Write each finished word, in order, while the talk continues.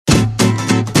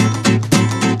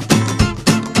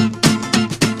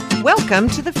Welcome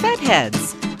to the Fed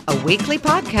Heads, a weekly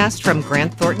podcast from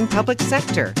Grant Thornton Public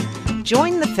Sector.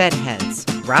 Join the Fed Heads,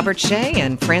 Robert Shea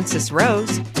and Francis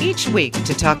Rose, each week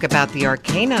to talk about the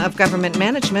arcana of government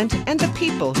management and the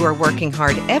people who are working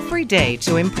hard every day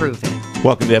to improve it.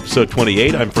 Welcome to episode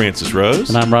 28. I'm Francis Rose.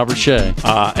 And I'm Robert Shea.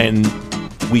 And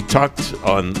we talked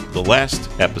on the last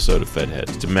episode of Fed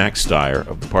Heads to Max Steyer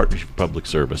of the Partnership for Public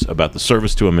Service about the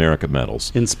Service to America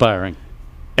medals. Inspiring.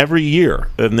 Every year,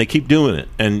 and they keep doing it.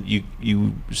 And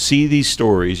you see these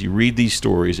stories, you read these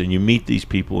stories, and you meet these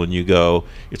people, and you go,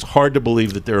 it's hard to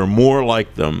believe that there are more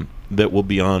like them that will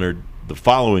be honored the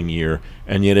following year,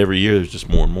 and yet every year there's just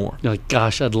more and more. You're like,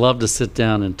 gosh, I'd love to sit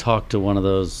down and talk to one of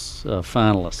those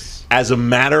finalists. As a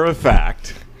matter of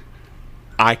fact,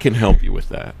 I can help you with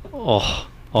that. Oh,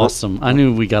 awesome. I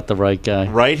knew we got the right guy.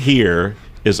 Right here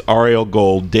is Ariel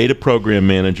Gold, Data Program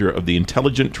Manager of the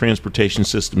Intelligent Transportation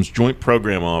Systems Joint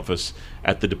Program Office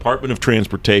at the Department of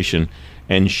Transportation,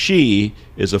 and she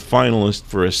is a finalist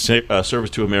for a Service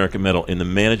to America medal in the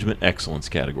Management Excellence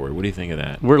category. What do you think of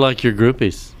that? We're like your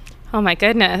groupies. Oh, my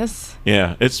goodness.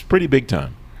 Yeah, it's pretty big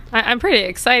time. I'm pretty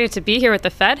excited to be here with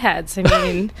the Fed Heads. I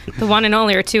mean, the one and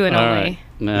only or two and All only.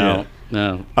 Right.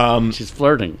 No. She's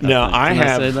flirting. Now, I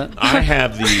say that?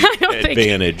 have the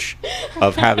advantage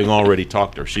of having already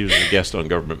talked to her. She was a guest on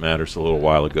Government Matters a little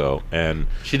while ago. And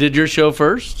she did your show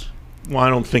first? Well, I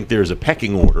don't think there's a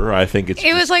pecking order. I think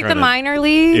it was like the minor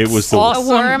leagues. It was the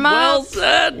warm-up. Well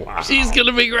said. Wow. She's going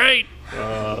to be great.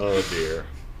 Oh, dear.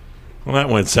 Well, that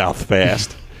went south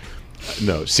fast.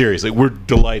 No, seriously, we're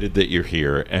delighted that you're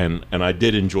here, and I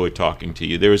did enjoy talking to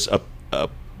you. There's a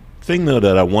thing, though,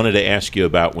 that I wanted to ask you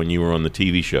about when you were on the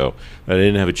TV show that I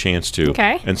didn't have a chance to.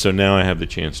 Okay. And so now I have the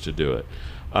chance to do it.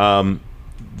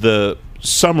 The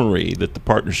summary that the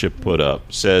partnership put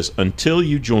up says, until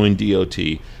you joined DOT,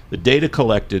 the data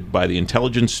collected by the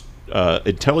Intelligent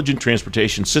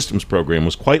Transportation Systems Program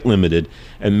was quite limited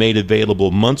and made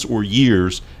available months or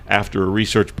years after a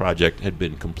research project had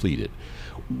been completed.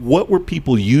 What were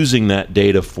people using that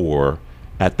data for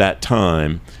at that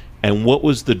time, and what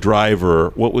was the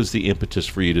driver, what was the impetus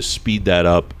for you to speed that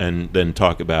up and then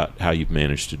talk about how you've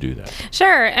managed to do that?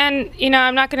 Sure. And,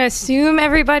 I'm not going to assume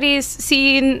everybody's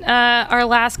seen our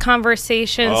last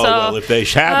conversation. Oh, well, if they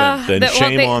haven't, then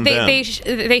shame on them.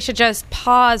 They should just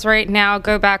pause right now,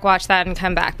 go back, watch that, and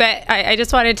come back. But I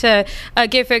just wanted to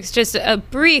give folks just a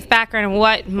brief background on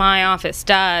what my office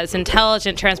does,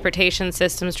 Intelligent Transportation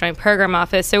Systems Joint Program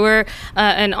Office. So we're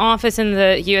an office in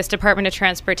the U.S. Department of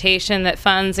Transportation that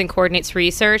funds and coordinates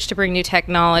research to bring new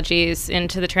technologies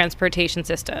into the transportation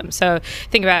system. So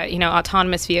think about,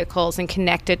 autonomous vehicles and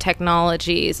connected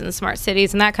technologies and smart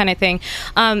cities and that kind of thing.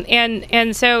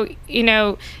 And so,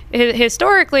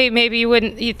 historically, maybe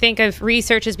you think of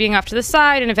research as being off to the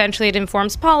side, and eventually it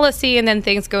informs policy, and then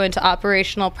things go into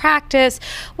operational practice.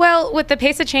 Well, with the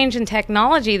pace of change in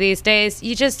technology these days,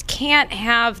 you just can't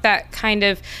have that kind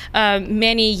of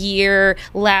many-year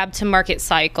lab-to-market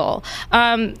cycle.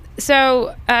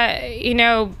 So,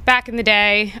 back in the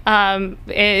day,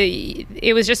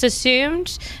 it was just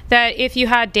assumed that if you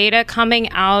had data coming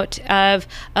out of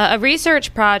a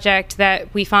research project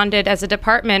that we funded as a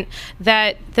department,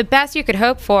 that the best you could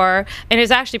hope for, and it was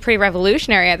actually pretty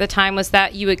revolutionary at the time, was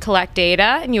that you would collect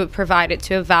data and you would provide it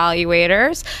to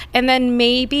evaluators, and then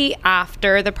maybe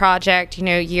after the project,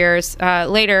 years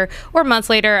later or months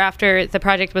later after the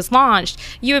project was launched,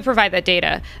 you would provide that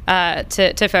data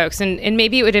to folks, and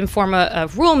maybe it would inform a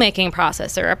rulemaking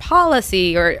process or a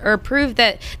policy, or prove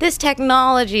that this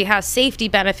technology has safety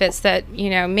benefits that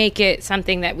make it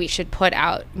something that we should put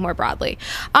out more broadly.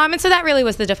 And so that really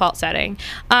was the default setting.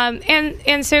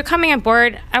 And so coming on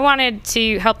board, I wanted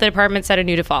to help the department set a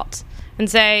new default and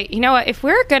say, what, if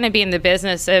we're going to be in the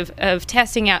business of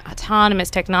testing out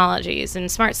autonomous technologies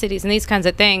and smart cities and these kinds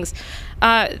of things,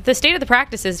 the state of the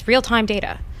practice is real-time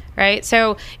data. Right?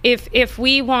 So if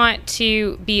we want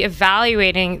to be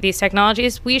evaluating these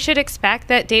technologies, we should expect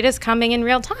that data is coming in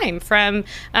real time from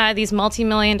these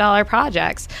multi-million-dollar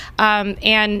projects.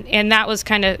 And that was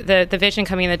kind of the vision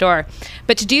coming in the door.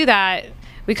 But to do that,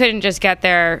 we couldn't just get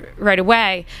there right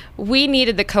away. We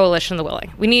needed the coalition of the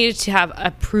willing. We needed to have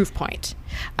a proof point.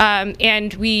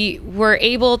 And we were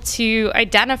able to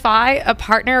identify a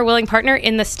willing partner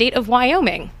in the state of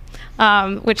Wyoming.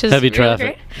 Which is heavy really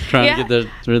traffic. Great. Trying to get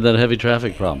through that heavy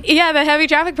traffic problem. Yeah, the heavy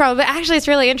traffic problem. But actually, it's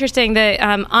really interesting. The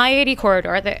I-80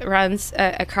 corridor that runs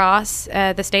across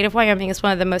the state of Wyoming is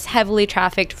one of the most heavily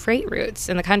trafficked freight routes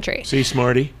in the country. See,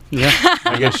 Smarty? Yeah.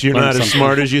 I guess you're Learn not as something.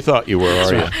 smart as you thought you were,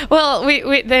 are you? Well,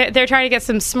 they're trying to get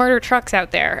some smarter trucks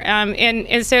out there,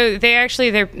 and so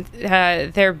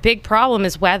their big problem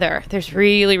is weather. There's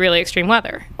really, really extreme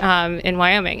weather in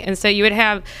Wyoming, and so you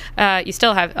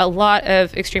still have a lot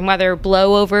of extreme weather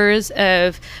blowovers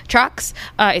of trucks.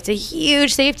 It's a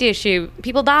huge safety issue.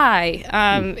 People die.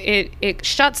 It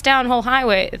shuts down the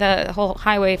whole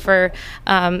highway for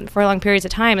long periods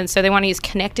of time, and so they want to use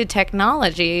connected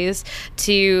technologies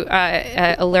to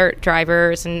alert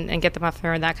drivers and get them off the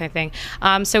road and that kind of thing.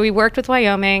 So we worked with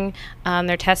Wyoming.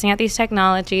 They're testing out these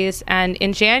technologies. And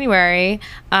in January,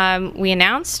 we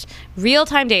announced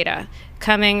real-time data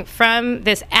coming from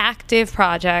this active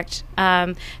project,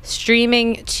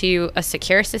 streaming to a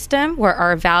secure system where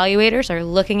our evaluators are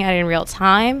looking at it in real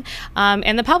time,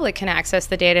 and the public can access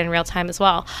the data in real time as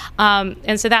well.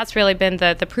 And so that's really been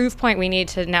the proof point we need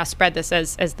to now spread this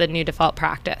as the new default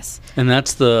practice. And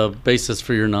that's the basis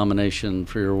for your nomination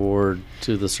for your award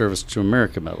to the Service to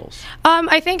America medals.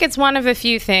 I think it's one of a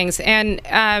few things,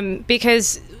 and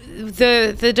because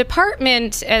the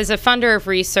department, as a funder of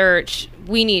research,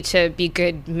 we need to be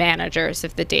good managers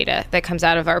of the data that comes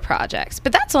out of our projects.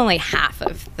 But that's only half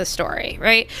of the story,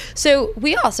 right? So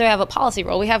we also have a policy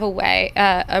role. We have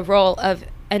a role of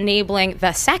enabling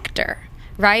the sector,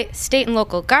 right? State and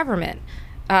local government,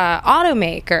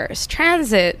 automakers,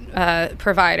 transit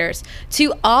providers,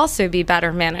 to also be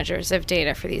better managers of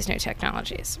data for these new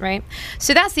technologies, right?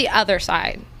 So that's the other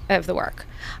side of the work.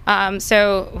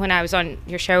 So when I was on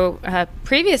your show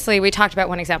previously, we talked about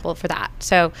one example for that.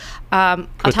 So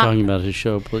Quit talking about his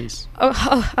show, please.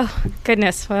 Oh,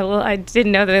 goodness. Well, I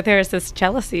didn't know that there was this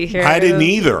jealousy here. I didn't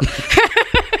either.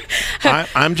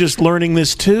 I'm just learning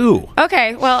this too.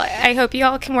 Okay, well, I hope you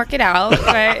all can work it out.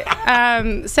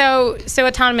 But so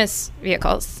autonomous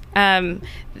vehicles.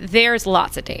 There's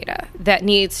lots of data that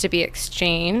needs to be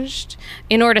exchanged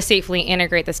in order to safely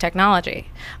integrate this technology.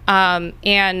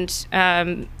 And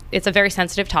it's a very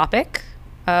sensitive topic.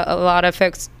 A lot of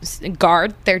folks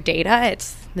guard their data.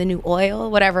 It's the new oil,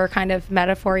 whatever kind of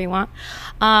metaphor you want.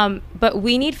 But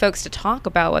we need folks to talk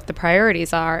about what the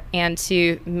priorities are and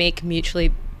to make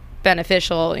mutually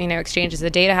beneficial, exchanges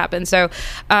of data happen. So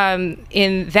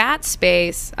in that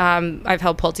space, I've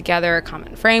helped pull together a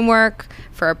common framework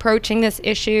for approaching this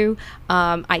issue,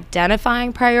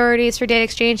 identifying priorities for data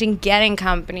exchange, and getting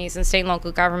companies and state and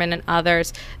local government and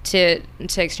others to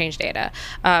exchange data.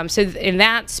 So in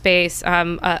that space,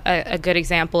 a good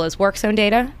example is WorkZone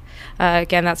data.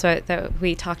 Again, that's what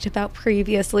we talked about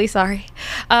previously. Sorry.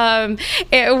 Where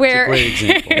It's a great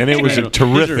example. And it was a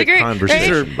terrific Great,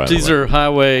 conversation, by the way. These are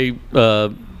highway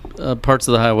parts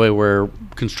of the highway where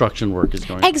construction work is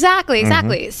going on.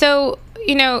 Exactly. So,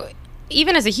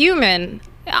 even as a human,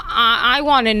 I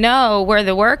want to know where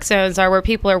the work zones are, where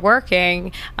people are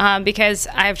working, because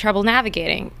I have trouble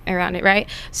navigating around it, right?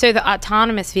 So the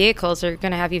autonomous vehicles are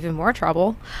going to have even more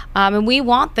trouble. And we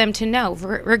want them to know,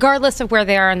 regardless of where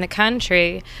they are in the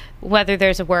country, whether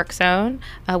there's a work zone,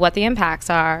 what the impacts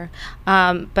are.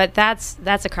 But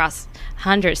that's across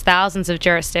hundreds, thousands of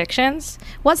jurisdictions.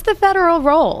 What's the federal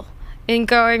role in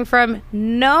going from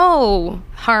no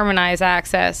harmonized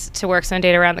access to WorkZone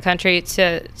data around the country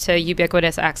to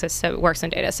ubiquitous access to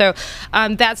WorkZone data? So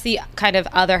that's the kind of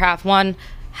other half. One,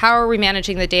 how are we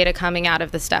managing the data coming out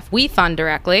of the stuff we fund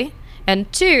directly? And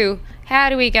two, how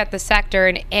do we get the sector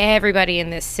and everybody in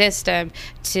this system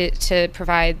to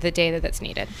provide the data that's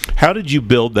needed? How did you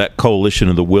build that coalition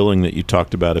of the willing that you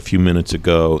talked about a few minutes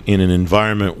ago in an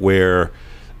environment where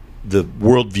the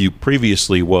worldview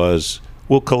previously was,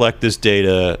 we'll collect this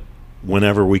data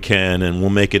whenever we can and we'll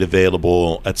make it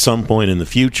available at some point in the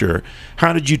future?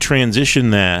 How did you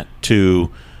transition that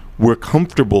to, we're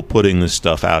comfortable putting this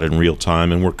stuff out in real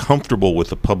time, and we're comfortable with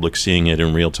the public seeing it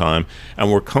in real time,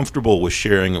 and we're comfortable with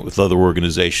sharing it with other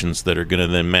organizations that are going to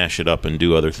then mash it up and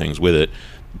do other things with it?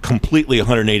 Completely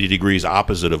 180 degrees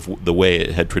opposite of the way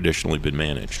it had traditionally been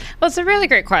managed. Well, it's a really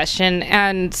great question.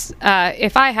 And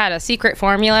if I had a secret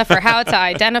formula for how to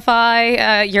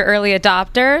identify your early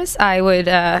adopters, I would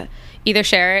either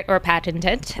share it or patent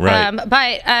it. Right.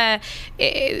 But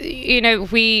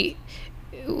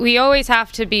we always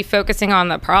have to be focusing on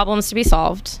the problems to be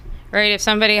solved. Right? If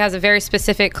somebody has a very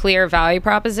specific, clear value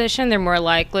proposition, they're more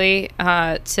likely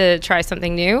to try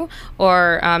something new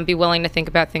or be willing to think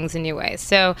about things in new ways.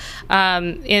 So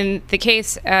in the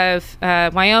case of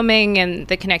Wyoming and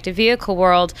the connected vehicle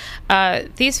world,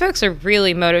 these folks are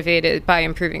really motivated by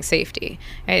improving safety.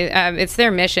 It's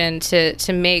their mission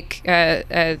to make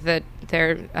the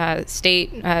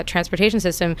state transportation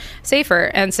system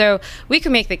safer. And so we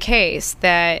can make the case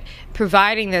that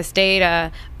providing this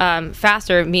data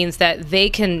faster means that they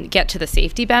can get to the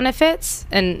safety benefits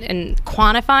and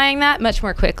quantifying that much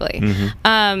more quickly.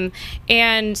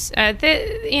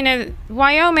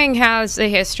 Wyoming has a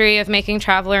history of making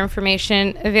traveler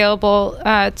information available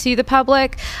to the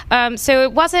public. So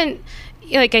it wasn't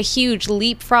like a huge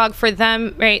leapfrog for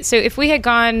them, right? So if we had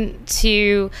gone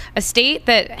to a state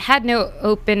that had no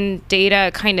open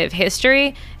data kind of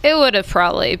history, it would have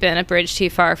probably been a bridge too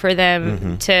far for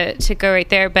them to go right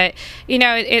there. But,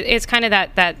 it's kind of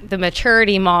that the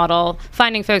maturity model,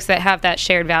 finding folks that have that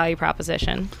shared value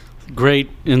proposition. Great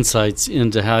insights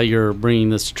into how you're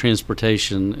bringing this to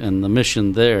transportation and the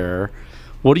mission there.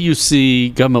 What do you see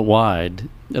government-wide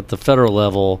at the federal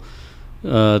level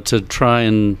to try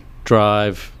and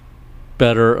drive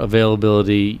better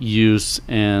availability, use,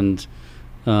 and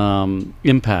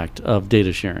impact of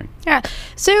data sharing? Yeah.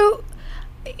 So,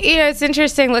 it's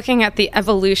interesting looking at the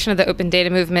evolution of the open data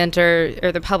movement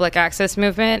or the public access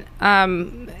movement.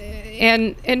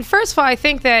 And first of all, I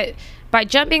think that by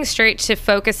jumping straight to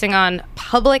focusing on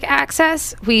public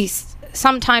access, we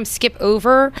sometimes skip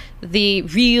over the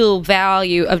real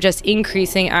value of just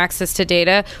increasing access to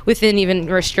data within even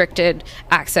restricted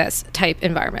access type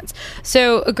environments.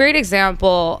 So a great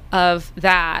example of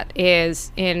that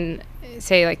is in,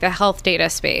 say, like the health data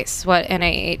space, what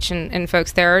NIH and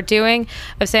folks there are doing,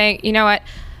 of saying, you know what,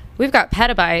 we've got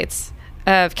petabytes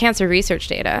of cancer research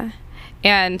data,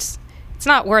 and it's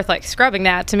not worth like scrubbing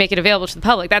that to make it available to the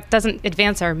public. That doesn't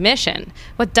advance our mission.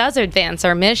 What does advance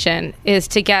our mission is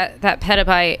to get that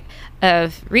petabyte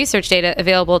of research data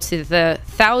available to the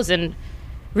 1,000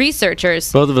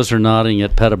 researchers. Both of us are nodding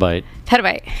at petabyte.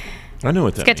 Petabyte. I know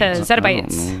what that Let's get means. to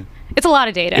zettabytes. It's a lot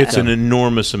of data. It's an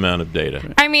enormous amount of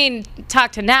data. I mean,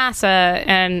 talk to NASA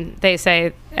and they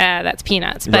say that's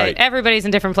peanuts. But Right. everybody's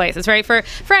in different places, right? For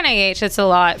NIH, it's a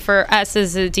lot. For us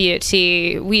as a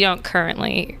DOT, we don't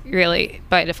currently really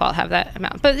by default have that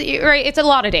amount. But right, it's a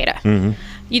lot of data.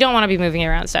 You don't want to be moving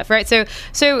around stuff, right? So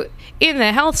in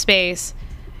the health space,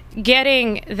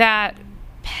 getting that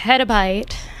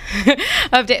petabyte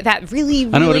of that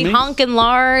really honking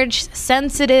large,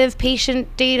 sensitive patient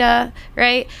data,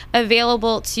 right,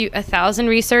 available to 1,000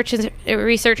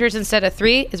 researchers instead of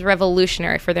 3 is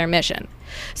revolutionary for their mission.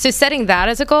 So setting that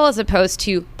as a goal as opposed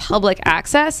to public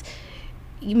access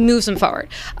moves them forward.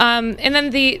 And then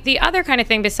the other kind of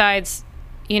thing besides,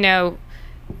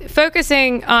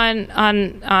 focusing on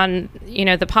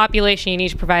the population you need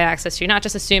to provide access to, not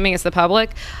just assuming it's the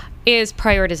public, is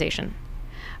prioritization.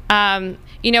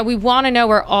 We want to know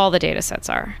where all the data sets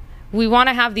are. We want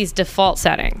to have these default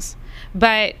settings,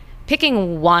 but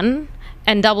picking one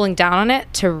and doubling down on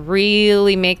it to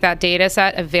really make that data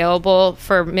set available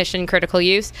for mission critical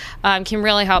use can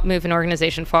really help move an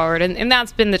organization forward. And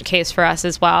that's been the case for us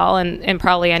as well. And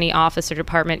probably any office or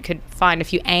department could find a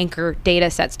few anchor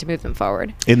data sets to move them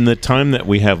forward. In the time that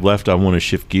we have left, I want to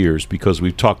shift gears because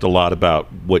we've talked a lot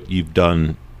about what you've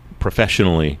done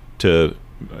professionally to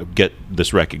get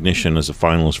this recognition as a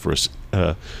finalist for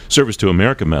a Service to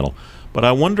America medal. But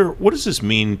I wonder, what does this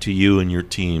mean to you and your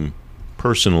team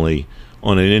personally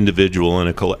on an individual and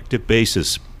a collective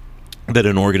basis that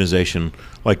an organization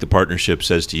like the partnership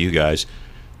says to you guys,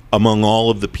 among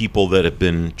all of the people that have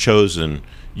been chosen,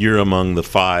 you're among the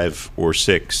 5 or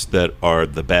 6 that are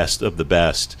the best of the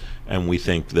best, and we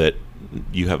think that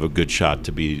you have a good shot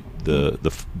to be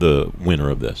the winner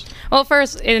of this? Well,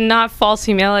 first, in not false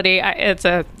humility,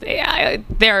 there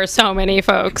are so many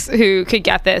folks who could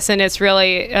get this, and it's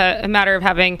really a matter of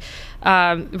having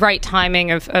right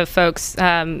timing of folks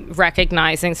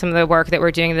recognizing some of the work that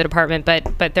we're doing in the department,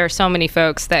 but there are so many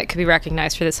folks that could be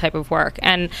recognized for this type of work.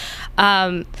 And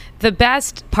the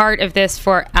best part of this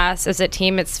for us as a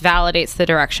team, it validates the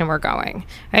direction we're going,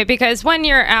 right? Because when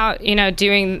you're out,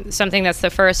 doing something that's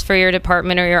the first for your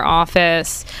department or your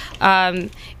office,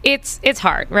 it's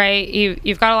hard, right?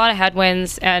 You've got a lot of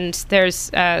headwinds, and there's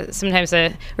sometimes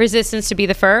a resistance to be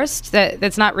the first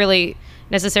that's not really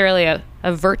necessarily a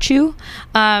virtue.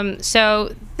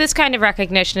 So this kind of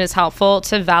recognition is helpful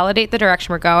to validate the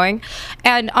direction we're going.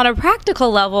 And on a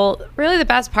practical level, really the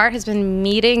best part has been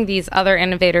meeting these other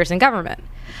innovators in government.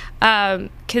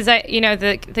 Because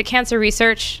the cancer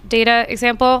research data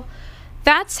example,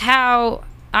 that's how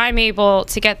I'm able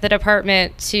to get the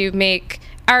department to make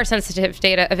our sensitive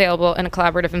data available in a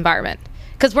collaborative environment.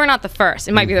 Because we're not the first.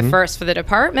 It might be the first for the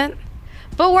department,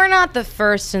 but we're not the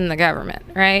first in the government,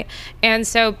 right? And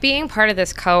so being part of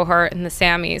this cohort in the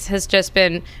SAMIs has just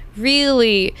been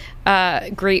really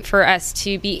great for us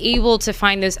to be able to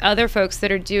find those other folks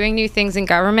that are doing new things in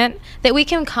government that we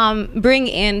can bring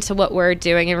into what we're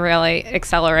doing and really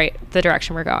accelerate the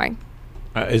direction we're going.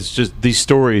 It's just these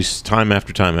stories, time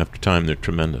after time after time, they're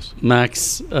tremendous.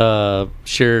 Max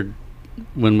shared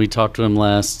when we talked to him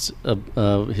last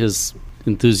his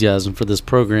enthusiasm for this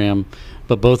program,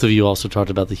 but both of you also talked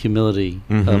about the humility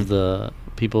of the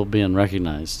people being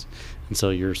recognized, and so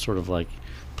you're sort of like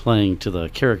playing to the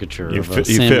caricature You of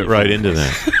fit right into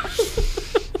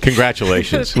that.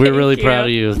 Congratulations. We're really Thank proud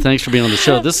of you. you. Thanks for being on the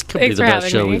show. This could be Thanks the for best having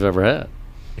show me. we've ever had.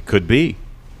 It could be.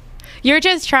 You're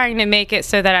just trying to make it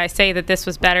so that I say that this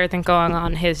was better than going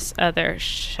on his other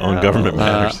show. On Government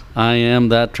Matters. I am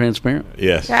that transparent.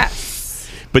 Yes.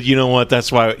 Yes. But you know what?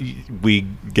 That's why we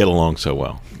get along so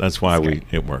well. That's why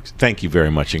it works. Thank you very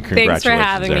much, and congratulations, Thanks for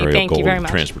having me. Ariel Thank you Gold, very much.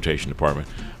 Transportation Department.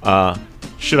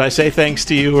 Should I say thanks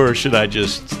to you, or should I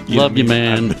just... Love you,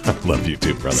 man. I love you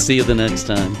too, brother. See you the next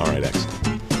time. All right,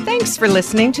 excellent. Thanks for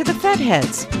listening to The Fed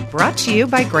Heads, brought to you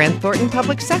by Grant Thornton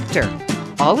Public Sector.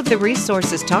 All of the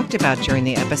resources talked about during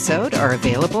the episode are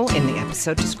available in the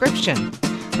episode description.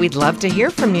 We'd love to hear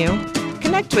from you.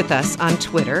 Connect with us on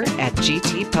Twitter at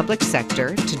GT Public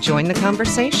Sector to join the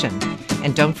conversation.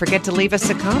 And don't forget to leave us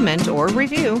a comment or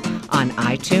review on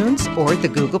iTunes or the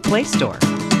Google Play Store.